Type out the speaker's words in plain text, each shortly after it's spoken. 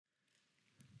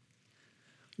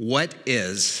What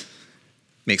is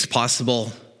makes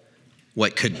possible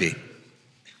what could be.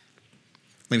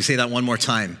 Let me say that one more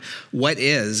time. What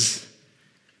is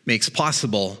makes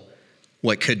possible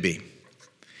what could be.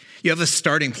 You have a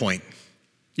starting point,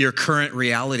 your current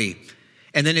reality.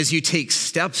 And then as you take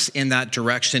steps in that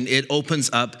direction, it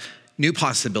opens up new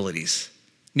possibilities,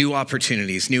 new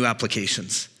opportunities, new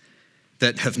applications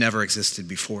that have never existed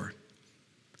before,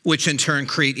 which in turn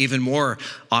create even more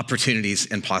opportunities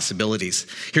and possibilities.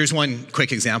 Here's one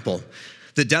quick example.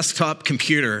 The desktop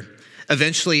computer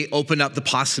eventually opened up the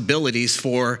possibilities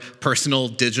for personal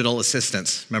digital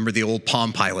assistants. Remember the old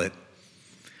Palm Pilot?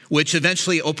 Which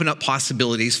eventually opened up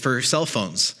possibilities for cell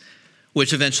phones,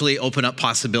 which eventually opened up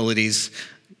possibilities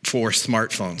for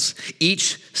smartphones.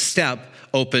 Each step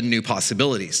opened new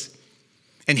possibilities.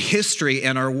 And history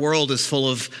and our world is full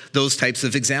of those types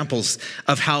of examples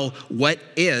of how what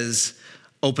is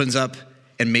opens up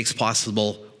and makes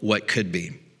possible what could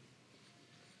be.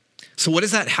 So what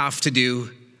does that have to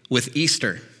do with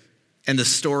Easter and the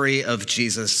story of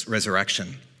Jesus'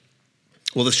 resurrection?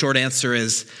 Well, the short answer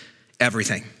is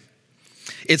everything.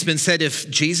 It's been said if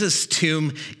Jesus'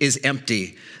 tomb is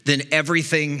empty, then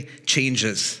everything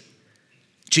changes.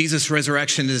 Jesus'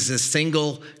 resurrection is the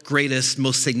single greatest,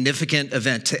 most significant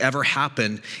event to ever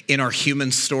happen in our human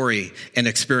story and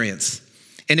experience.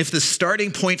 And if the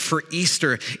starting point for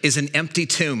Easter is an empty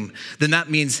tomb, then that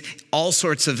means all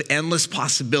sorts of endless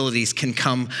possibilities can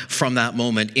come from that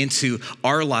moment into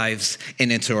our lives and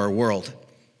into our world.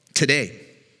 Today,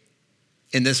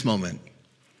 in this moment,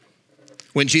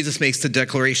 when Jesus makes the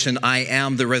declaration, I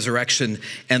am the resurrection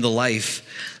and the life,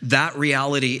 that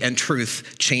reality and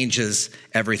truth changes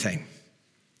everything.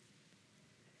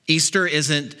 Easter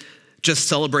isn't just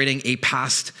celebrating a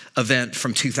past event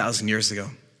from 2,000 years ago.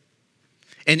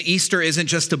 And Easter isn't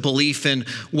just a belief in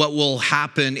what will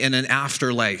happen in an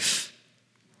afterlife.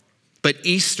 But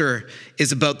Easter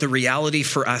is about the reality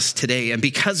for us today. And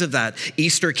because of that,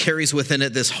 Easter carries within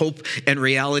it this hope and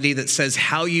reality that says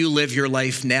how you live your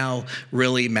life now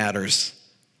really matters.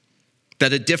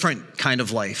 That a different kind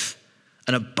of life,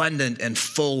 an abundant and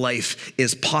full life,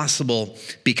 is possible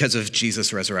because of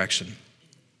Jesus' resurrection.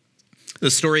 The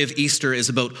story of Easter is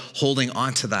about holding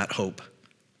on to that hope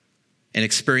and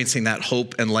experiencing that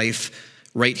hope and life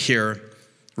right here,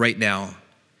 right now,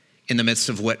 in the midst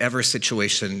of whatever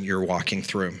situation you're walking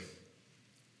through.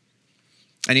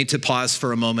 I need to pause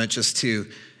for a moment just to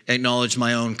acknowledge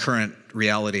my own current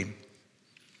reality.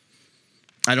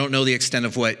 I don't know the extent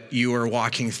of what you are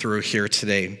walking through here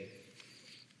today,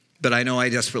 but I know I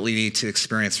desperately need to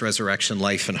experience resurrection,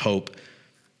 life, and hope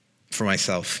for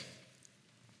myself.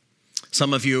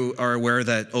 Some of you are aware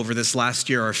that over this last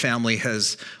year, our family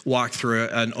has walked through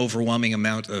an overwhelming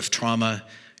amount of trauma,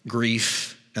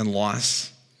 grief, and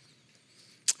loss.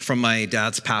 From my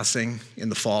dad's passing in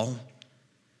the fall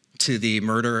to the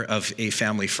murder of a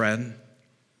family friend.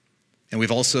 And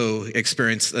we've also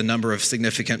experienced a number of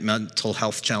significant mental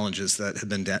health challenges that have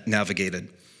been navigated.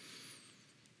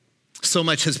 So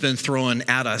much has been thrown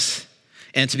at us.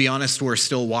 And to be honest, we're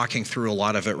still walking through a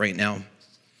lot of it right now.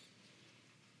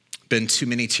 Been too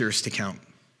many tears to count.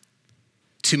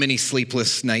 Too many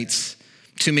sleepless nights.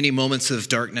 Too many moments of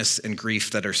darkness and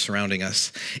grief that are surrounding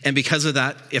us. And because of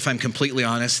that, if I'm completely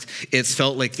honest, it's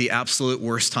felt like the absolute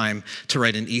worst time to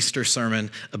write an Easter sermon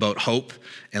about hope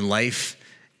and life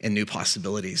and new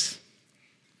possibilities.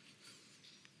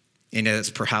 And yet it's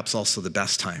perhaps also the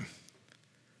best time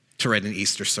to write an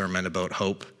Easter sermon about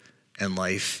hope and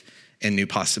life and new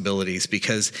possibilities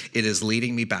because it is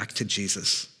leading me back to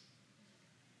Jesus.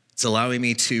 It's allowing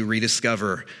me to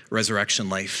rediscover resurrection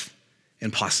life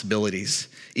and possibilities,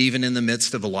 even in the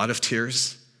midst of a lot of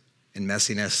tears and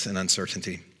messiness and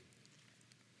uncertainty.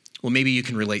 Well, maybe you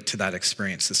can relate to that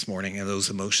experience this morning and those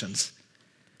emotions.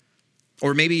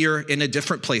 Or maybe you're in a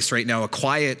different place right now, a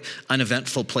quiet,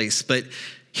 uneventful place. But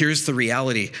here's the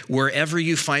reality. Wherever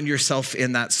you find yourself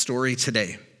in that story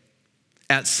today,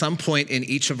 at some point in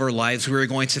each of our lives, we're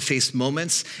going to face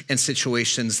moments and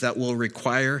situations that will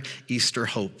require Easter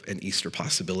hope and Easter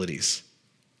possibilities.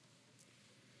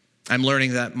 I'm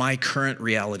learning that my current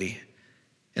reality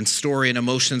and story and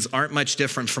emotions aren't much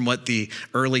different from what the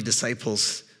early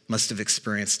disciples must have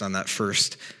experienced on that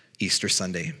first Easter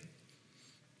Sunday.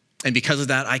 And because of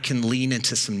that, I can lean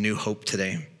into some new hope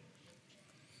today.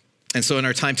 And so in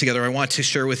our time together, I want to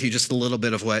share with you just a little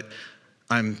bit of what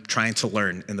I'm trying to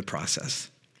learn in the process.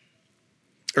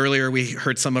 Earlier, we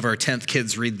heard some of our 10th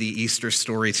kids read the Easter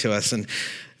story to us and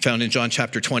found in John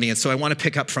chapter 20. And so I want to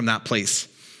pick up from that place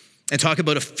and talk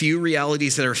about a few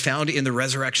realities that are found in the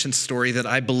resurrection story that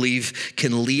I believe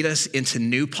can lead us into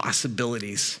new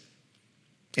possibilities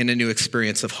in a new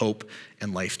experience of hope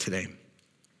and life today.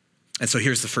 And so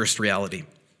here's the first reality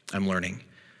I'm learning.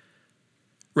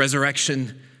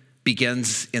 Resurrection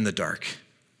begins in the dark.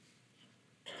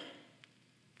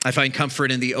 I find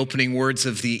comfort in the opening words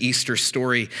of the Easter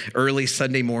story. Early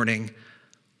Sunday morning,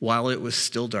 while it was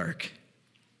still dark,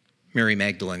 Mary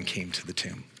Magdalene came to the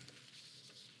tomb.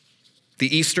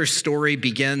 The Easter story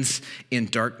begins in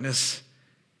darkness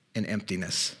and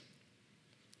emptiness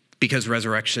because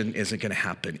resurrection isn't going to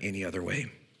happen any other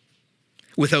way.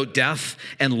 Without death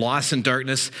and loss and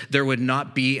darkness, there would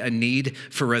not be a need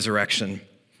for resurrection.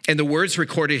 And the words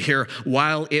recorded here,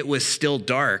 while it was still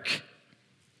dark,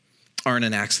 aren't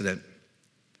an accident.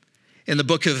 In the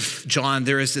book of John,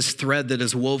 there is this thread that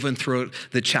is woven throughout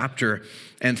the chapter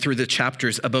and through the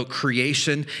chapters about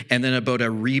creation and then about a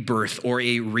rebirth or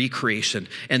a recreation.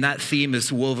 And that theme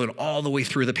is woven all the way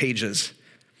through the pages.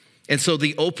 And so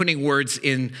the opening words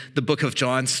in the book of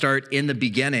John start in the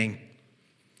beginning,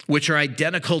 which are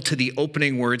identical to the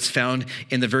opening words found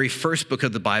in the very first book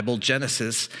of the Bible,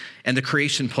 Genesis, and the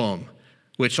creation poem,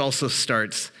 which also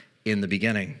starts in the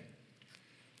beginning.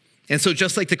 And so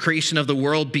just like the creation of the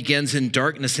world begins in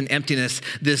darkness and emptiness,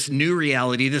 this new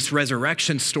reality, this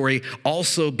resurrection story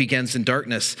also begins in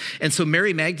darkness. And so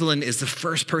Mary Magdalene is the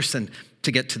first person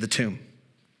to get to the tomb.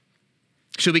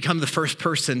 She'll become the first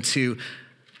person to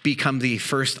become the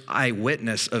first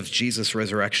eyewitness of Jesus'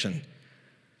 resurrection.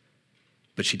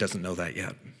 But she doesn't know that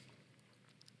yet.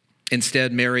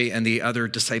 Instead, Mary and the other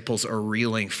disciples are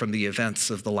reeling from the events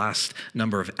of the last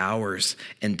number of hours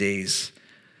and days.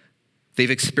 They've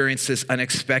experienced this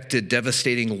unexpected,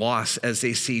 devastating loss as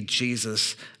they see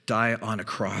Jesus die on a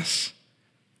cross.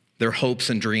 Their hopes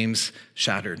and dreams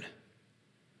shattered.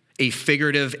 A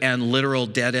figurative and literal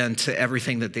dead end to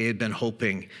everything that they had been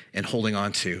hoping and holding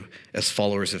on to as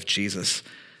followers of Jesus.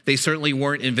 They certainly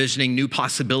weren't envisioning new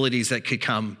possibilities that could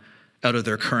come out of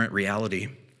their current reality.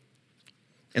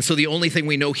 And so the only thing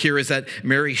we know here is that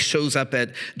Mary shows up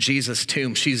at Jesus'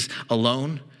 tomb. She's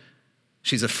alone.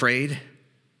 She's afraid,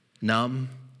 numb,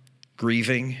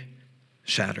 grieving,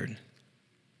 shattered.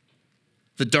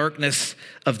 The darkness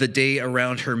of the day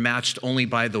around her matched only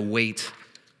by the weight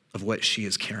of what she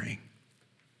is carrying.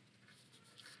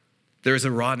 There is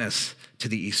a rawness to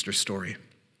the Easter story.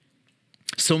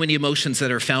 So many emotions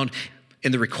that are found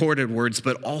in the recorded words,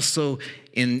 but also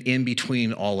in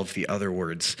between all of the other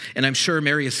words. And I'm sure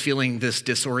Mary is feeling this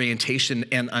disorientation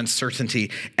and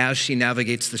uncertainty as she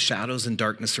navigates the shadows and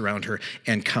darkness around her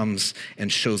and comes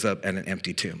and shows up at an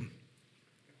empty tomb.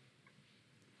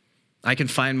 I can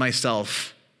find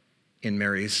myself in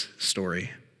Mary's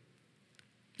story.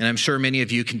 And I'm sure many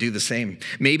of you can do the same.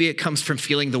 Maybe it comes from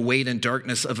feeling the weight and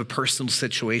darkness of a personal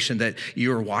situation that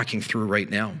you are walking through right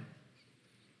now.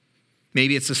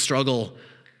 Maybe it's a struggle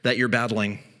that you're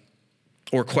battling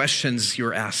or questions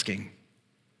you're asking.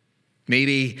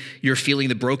 Maybe you're feeling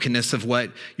the brokenness of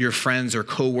what your friends or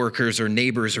coworkers or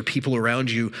neighbors or people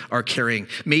around you are carrying.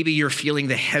 Maybe you're feeling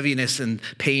the heaviness and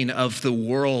pain of the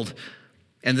world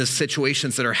and the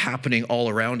situations that are happening all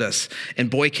around us. And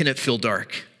boy, can it feel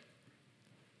dark.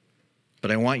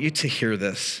 But I want you to hear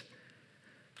this.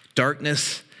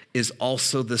 Darkness is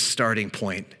also the starting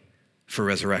point for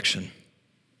resurrection,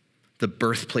 the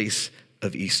birthplace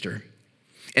of Easter.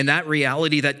 And that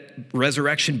reality that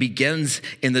resurrection begins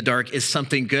in the dark is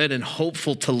something good and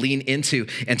hopeful to lean into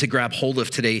and to grab hold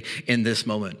of today in this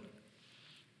moment.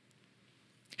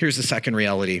 Here's the second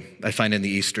reality I find in the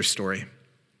Easter story,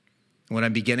 what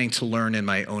I'm beginning to learn in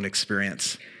my own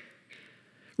experience.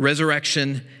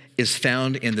 Resurrection is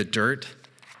found in the dirt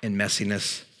and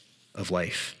messiness of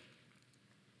life.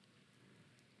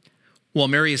 While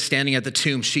Mary is standing at the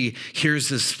tomb, she hears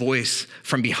this voice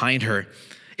from behind her.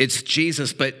 It's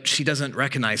Jesus, but she doesn't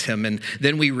recognize him. And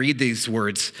then we read these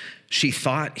words. She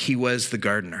thought he was the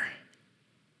gardener.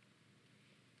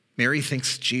 Mary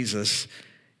thinks Jesus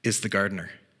is the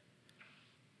gardener.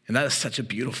 And that is such a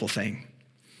beautiful thing.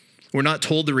 We're not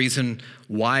told the reason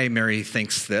why Mary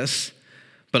thinks this,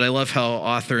 but I love how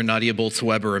author Nadia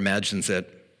Bolz-Weber imagines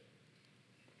it.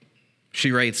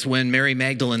 She writes, when Mary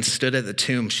Magdalene stood at the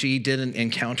tomb, she didn't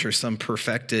encounter some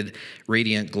perfected,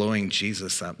 radiant, glowing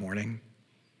Jesus that morning.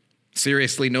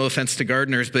 Seriously, no offense to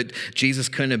gardeners, but Jesus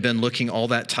couldn't have been looking all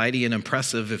that tidy and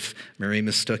impressive if Mary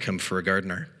mistook him for a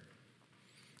gardener.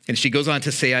 And she goes on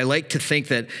to say, I like to think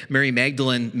that Mary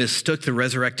Magdalene mistook the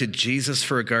resurrected Jesus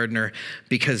for a gardener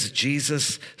because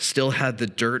Jesus still had the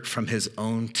dirt from his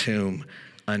own tomb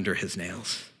under his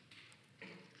nails.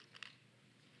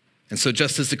 And so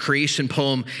just as the creation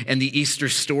poem and the Easter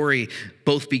story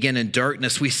both begin in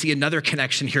darkness, we see another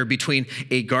connection here between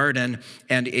a garden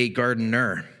and a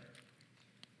gardener.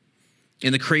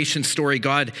 In the creation story,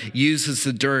 God uses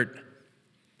the dirt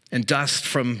and dust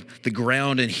from the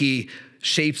ground, and he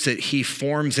shapes it, he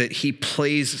forms it, he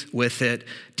plays with it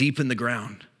deep in the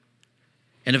ground.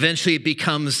 And eventually it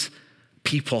becomes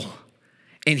people.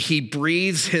 And he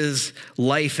breathes his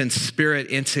life and spirit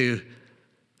into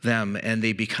them, and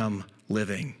they become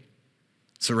living.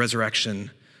 It's a resurrection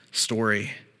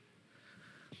story.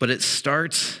 But it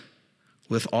starts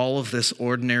with all of this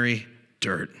ordinary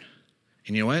dirt.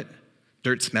 And you know what?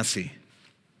 Dirt's messy,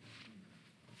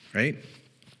 right?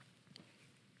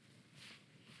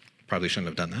 Probably shouldn't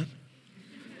have done that.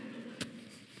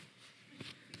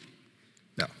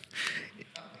 No.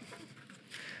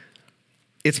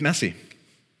 It's messy,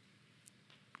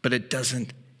 but it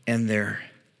doesn't end there.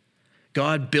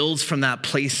 God builds from that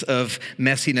place of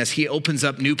messiness. He opens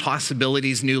up new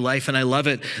possibilities, new life. And I love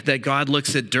it that God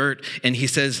looks at dirt and he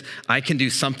says, I can do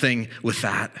something with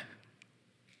that.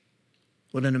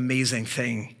 What an amazing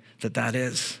thing that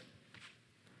is.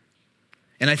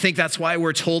 And I think that's why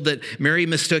we're told that Mary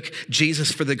mistook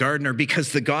Jesus for the gardener,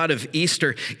 because the God of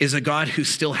Easter is a God who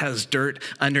still has dirt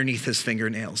underneath his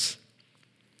fingernails.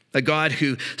 A God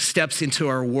who steps into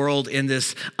our world in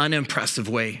this unimpressive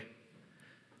way.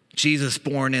 Jesus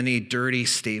born in a dirty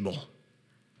stable.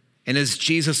 And as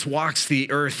Jesus walks the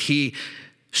earth, he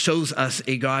shows us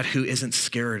a God who isn't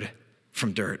scared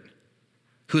from dirt,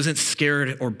 who isn't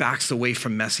scared or backs away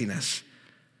from messiness,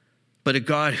 but a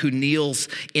God who kneels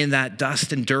in that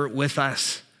dust and dirt with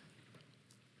us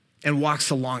and walks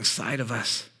alongside of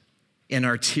us in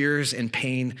our tears and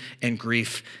pain and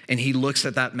grief. And he looks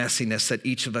at that messiness that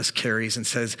each of us carries and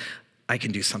says, I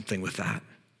can do something with that.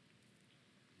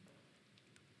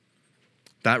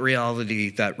 That reality,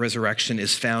 that resurrection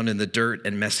is found in the dirt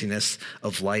and messiness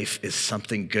of life, is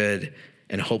something good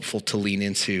and hopeful to lean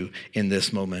into in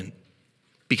this moment,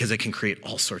 because it can create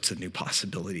all sorts of new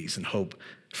possibilities and hope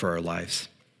for our lives.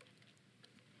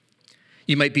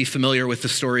 You might be familiar with the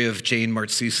story of Jane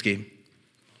Marczewski,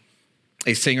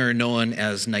 a singer known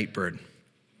as Nightbirde.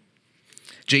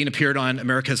 Jane appeared on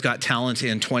America's Got Talent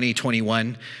in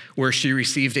 2021, where she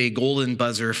received a golden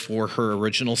buzzer for her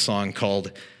original song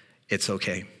called It's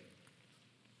Okay.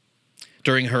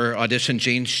 During her audition,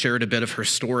 Jane shared a bit of her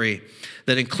story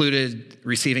that included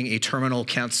receiving a terminal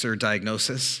cancer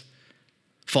diagnosis,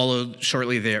 followed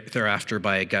shortly thereafter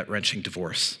by a gut-wrenching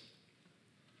divorce.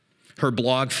 Her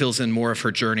blog fills in more of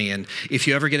her journey, and if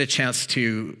you ever get a chance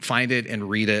to find it and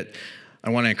read it, I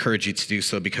want to encourage you to do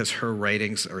so, because her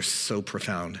writings are so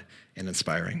profound and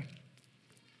inspiring.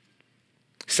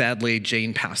 Sadly,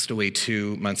 Jane passed away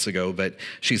 2 months ago, but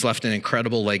she's left an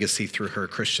incredible legacy through her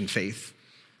Christian faith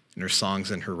and her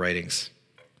songs and her writings.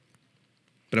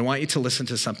 But I want you to listen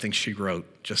to something she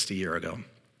wrote just a year ago,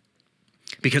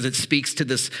 because it speaks to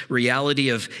this reality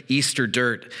of Easter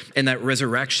dirt, and that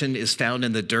resurrection is found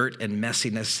in the dirt and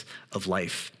messiness of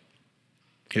life.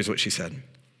 Here's what she said.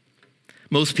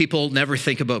 Most people never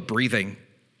think about breathing,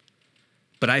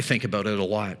 but I think about it a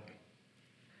lot.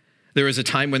 There was a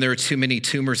time when there were too many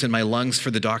tumors in my lungs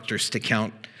for the doctors to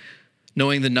count.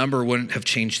 Knowing the number wouldn't have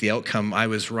changed the outcome. I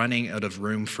was running out of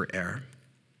room for air.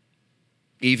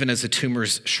 Even as the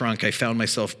tumors shrunk, I found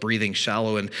myself breathing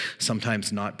shallow and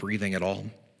sometimes not breathing at all.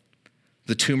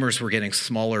 The tumors were getting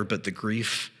smaller, but the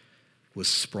grief was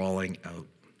sprawling out.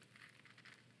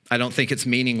 I don't think it's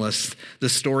meaningless, the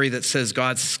story that says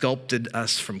God sculpted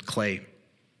us from clay.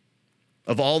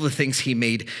 Of all the things he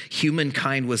made,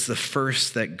 humankind was the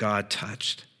first that God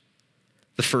touched.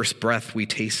 The first breath we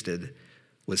tasted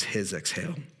was his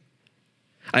exhale.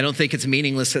 I don't think it's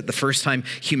meaningless that the first time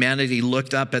humanity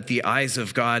looked up at the eyes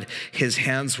of God, his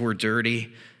hands were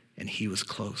dirty and he was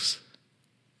close.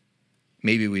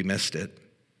 Maybe we missed it.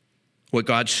 What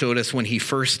God showed us when he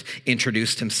first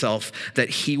introduced himself, that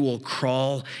he will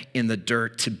crawl in the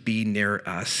dirt to be near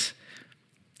us,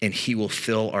 and he will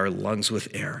fill our lungs with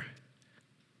air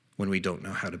when we don't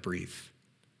know how to breathe.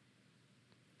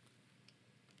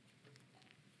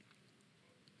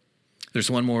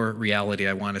 There's one more reality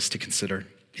I want us to consider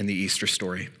in the Easter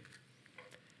story.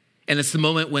 And it's the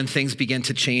moment when things begin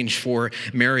to change for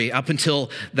Mary. Up until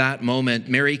that moment,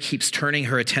 Mary keeps turning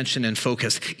her attention and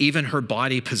focus, even her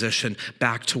body position,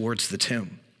 back towards the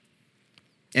tomb.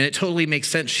 And it totally makes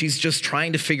sense. She's just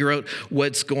trying to figure out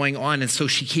what's going on. And so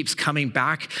she keeps coming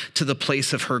back to the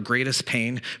place of her greatest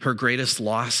pain, her greatest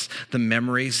loss, the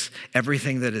memories,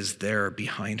 everything that is there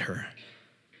behind her.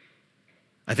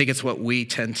 I think it's what we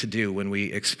tend to do when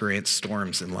we experience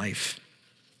storms in life.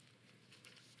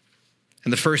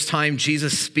 And the first time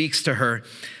Jesus speaks to her,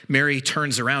 Mary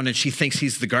turns around and she thinks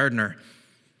he's the gardener.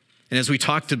 And as we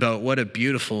talked about, what a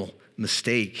beautiful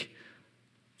mistake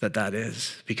that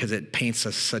is, because it paints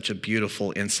us such a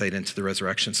beautiful insight into the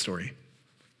resurrection story.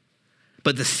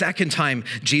 But the second time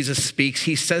Jesus speaks,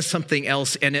 he says something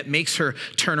else, and it makes her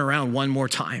turn around one more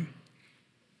time.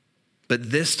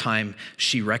 But this time,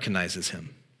 she recognizes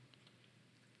him.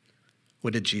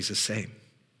 What did Jesus say?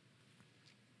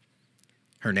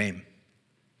 Her name.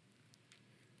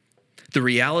 The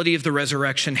reality of the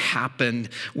resurrection happened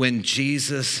when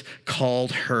Jesus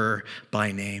called her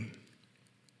by name.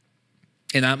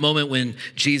 In that moment when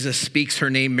Jesus speaks her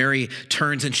name, Mary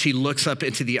turns and she looks up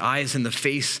into the eyes and the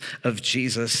face of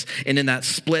Jesus. And in that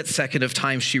split second of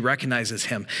time, she recognizes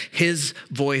him. His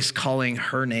voice calling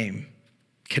her name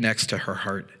connects to her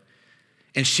heart.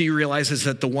 And she realizes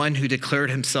that the one who declared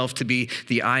himself to be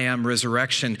the I am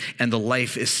resurrection and the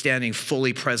life is standing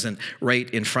fully present right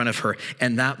in front of her.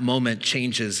 And that moment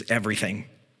changes everything.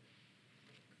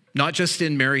 Not just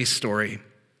in Mary's story,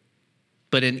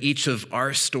 but in each of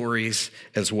our stories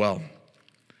as well.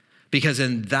 Because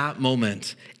in that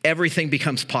moment, everything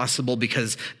becomes possible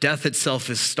because death itself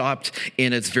is stopped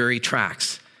in its very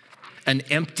tracks. An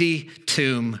empty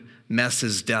tomb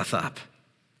messes death up.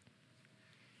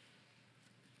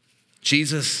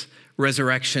 Jesus'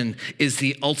 resurrection is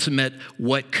the ultimate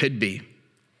what could be,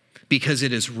 because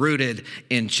it is rooted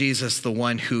in Jesus, the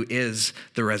one who is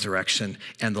the resurrection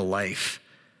and the life.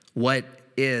 What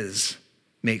is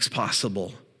makes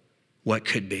possible what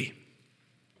could be.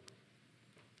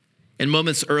 In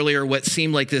moments earlier, what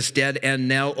seemed like this dead end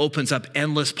now opens up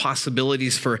endless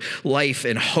possibilities for life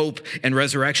and hope and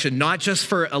resurrection, not just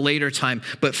for a later time,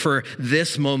 but for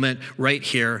this moment right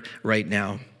here, right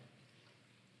now.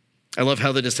 I love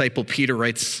how the disciple Peter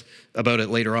writes about it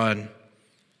later on.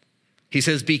 He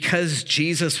says, because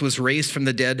Jesus was raised from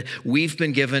the dead, we've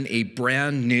been given a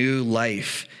brand new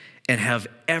life and have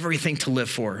everything to live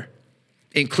for,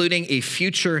 including a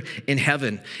future in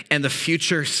heaven. And the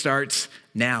future starts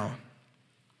now.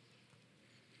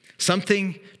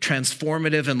 Something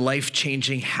transformative and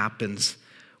life-changing happens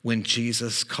when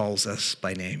Jesus calls us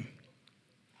by name.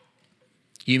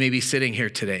 You may be sitting here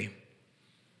today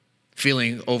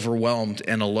feeling overwhelmed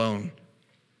and alone,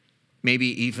 maybe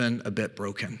even a bit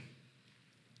broken.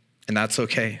 And that's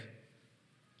okay.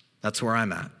 That's where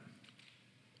I'm at.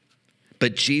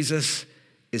 But Jesus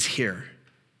is here,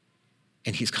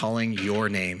 and he's calling your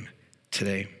name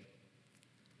today.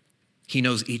 He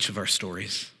knows each of our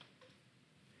stories.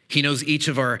 He knows each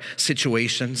of our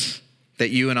situations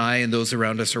that you and I and those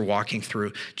around us are walking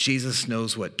through. Jesus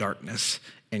knows what darkness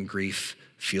and grief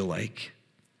feel like.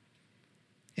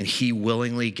 And he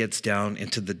willingly gets down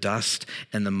into the dust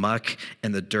and the muck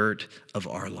and the dirt of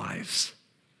our lives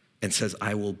and says,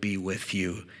 I will be with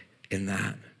you in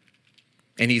that.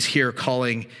 And he's here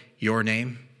calling your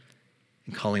name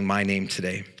and calling my name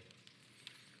today.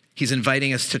 He's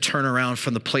inviting us to turn around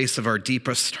from the place of our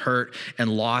deepest hurt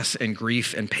and loss and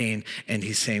grief and pain. And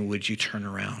he's saying, would you turn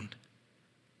around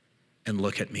and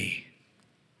look at me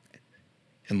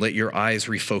and let your eyes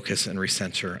refocus and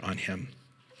recenter on him?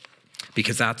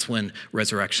 Because that's when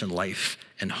resurrection life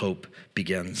and hope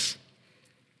begins.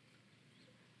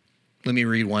 Let me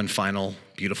read one final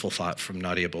beautiful thought from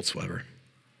Nadia Bolz-Weber.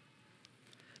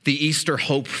 The Easter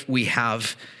hope we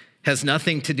have has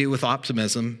nothing to do with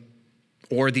optimism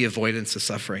or the avoidance of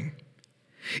suffering.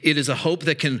 It is a hope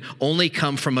that can only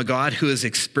come from a God who has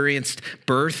experienced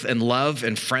birth and love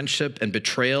and friendship and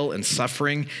betrayal and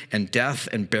suffering and death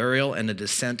and burial and a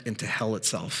descent into hell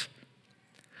itself.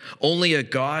 Only a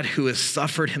God who has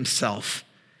suffered himself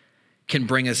can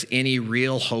bring us any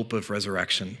real hope of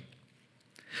resurrection.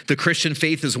 The Christian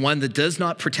faith is one that does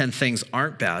not pretend things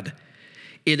aren't bad.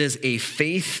 It is a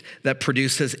faith that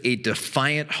produces a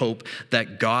defiant hope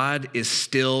that God is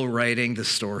still writing the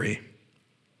story,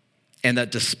 and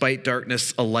that despite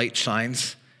darkness, a light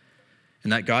shines,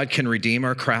 and that God can redeem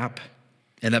our crap,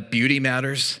 and that beauty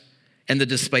matters, and that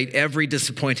despite every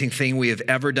disappointing thing we have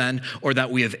ever done or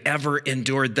that we have ever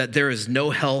endured, that there is no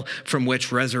hell from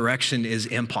which resurrection is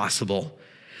impossible.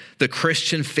 The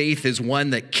Christian faith is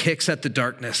one that kicks at the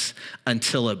darkness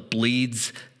until it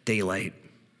bleeds daylight.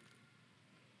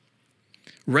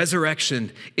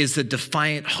 Resurrection is the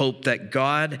defiant hope that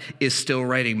God is still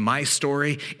writing my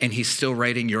story and he's still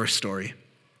writing your story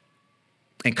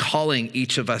and calling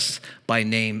each of us by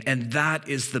name. And that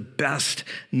is the best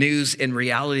news in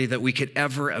reality that we could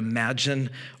ever imagine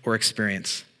or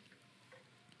experience.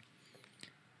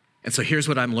 And so here's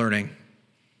what I'm learning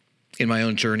in my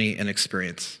own journey and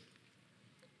experience.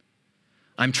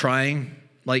 I'm trying,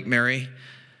 like Mary,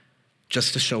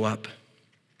 just to show up,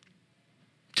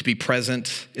 to be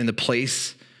present in the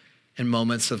place and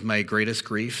moments of my greatest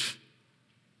grief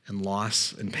and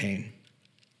loss and pain.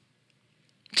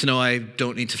 To know I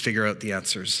don't need to figure out the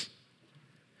answers,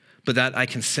 but that I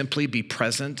can simply be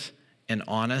present and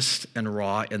honest and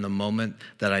raw in the moment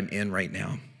that I'm in right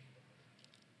now,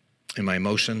 in my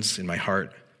emotions, in my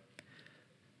heart.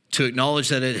 To acknowledge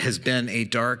that it has been a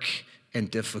dark and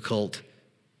difficult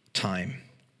time,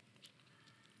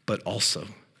 but also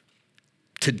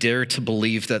to dare to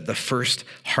believe that the first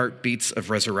heartbeats of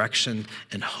resurrection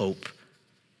and hope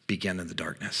begin in the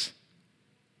darkness.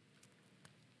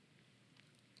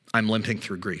 I'm limping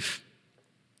through grief,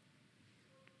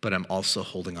 but I'm also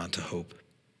holding on to hope.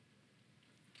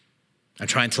 I'm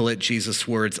trying to let Jesus'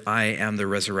 words, I am the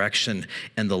resurrection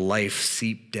and the life,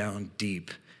 seep down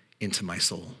deep into my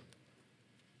soul.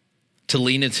 To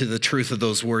lean into the truth of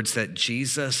those words that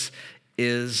Jesus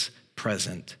is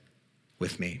present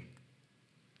with me.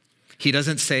 He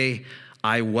doesn't say,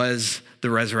 I was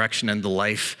the resurrection and the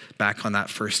life back on that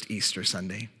first Easter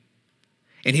Sunday.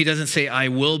 And he doesn't say, I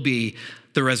will be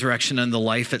the resurrection and the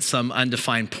life at some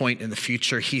undefined point in the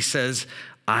future. He says,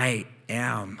 I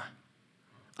am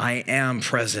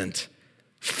present,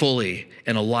 fully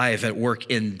and alive at work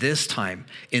in this time,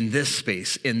 in this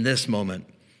space, in this moment.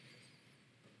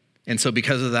 And so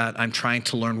because of that, I'm trying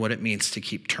to learn what it means to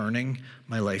keep turning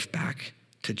my life back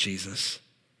to Jesus,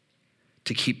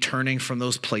 to keep turning from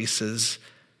those places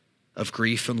of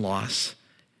grief and loss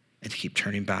and to keep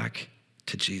turning back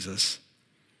to Jesus.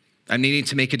 I'm needing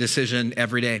to make a decision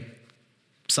every day,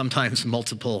 sometimes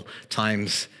multiple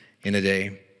times in a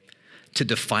day, to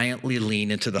defiantly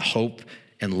lean into the hope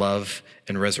and love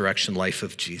and resurrection life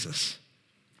of Jesus.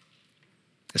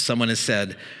 As someone has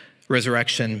said,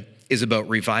 resurrection is about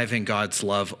reviving God's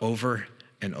love over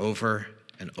and over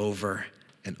and over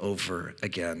and over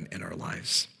again in our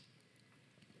lives.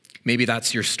 Maybe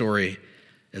that's your story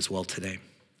as well today.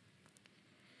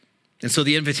 And so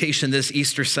the invitation this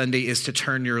Easter Sunday is to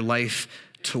turn your life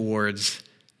towards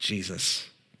Jesus.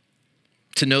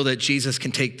 To know that Jesus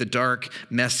can take the dark,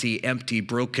 messy, empty,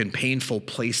 broken, painful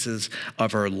places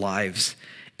of our lives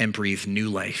and breathe new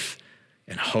life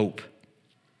and hope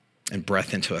and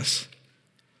breath into us.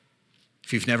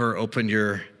 If you've never opened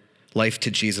your life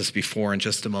to Jesus before, in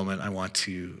just a moment, I want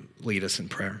to lead us in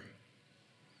prayer.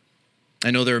 I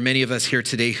know there are many of us here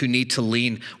today who need to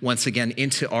lean once again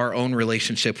into our own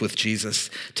relationship with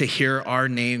Jesus, to hear our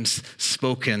names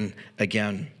spoken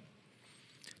again,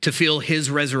 to feel his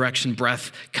resurrection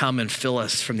breath come and fill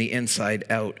us from the inside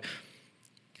out,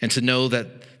 and to know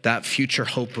that that future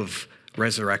hope of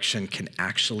resurrection can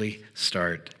actually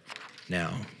start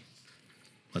now.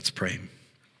 Let's pray.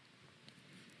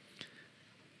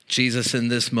 Jesus, in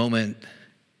this moment,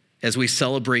 as we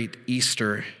celebrate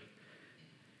Easter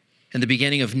and the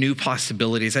beginning of new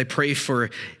possibilities, I pray for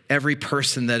every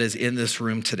person that is in this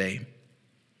room today.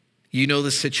 You know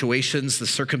the situations, the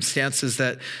circumstances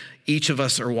that each of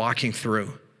us are walking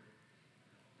through.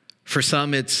 For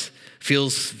some, it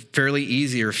feels fairly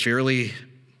easy or fairly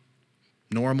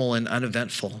normal and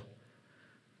uneventful.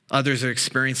 Others are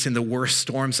experiencing the worst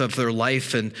storms of their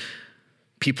life, and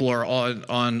people are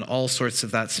on all sorts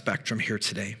of that spectrum here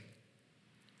today.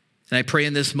 And I pray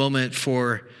in this moment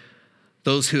for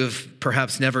those who have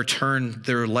perhaps never turned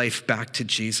their life back to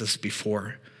Jesus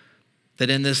before,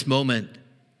 that in this moment,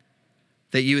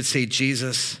 that you would say,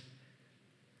 Jesus,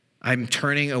 I'm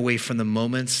turning away from the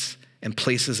moments and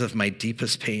places of my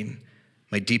deepest pain,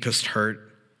 my deepest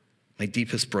hurt, my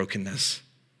deepest brokenness.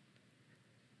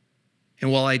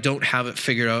 And while I don't have it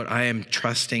figured out, I am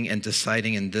trusting and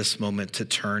deciding in this moment to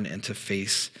turn and to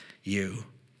face you.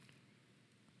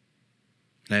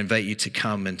 And I invite you to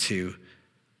come and to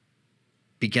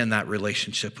begin that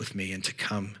relationship with me and to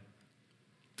come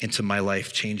into my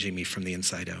life, changing me from the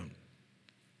inside out.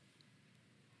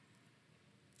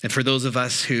 And for those of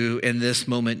us who in this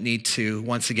moment need to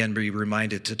once again be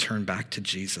reminded to turn back to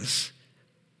Jesus,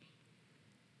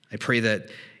 I pray that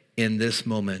in this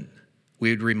moment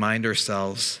we would remind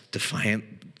ourselves, defiant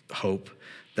hope,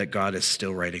 that God is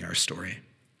still writing our story.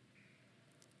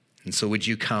 And so would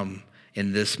you come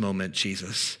in this moment,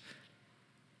 Jesus,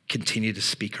 continue to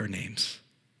speak our names,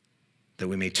 that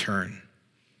we may turn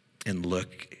and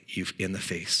look you in the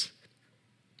face.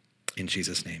 In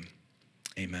Jesus' name,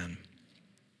 amen.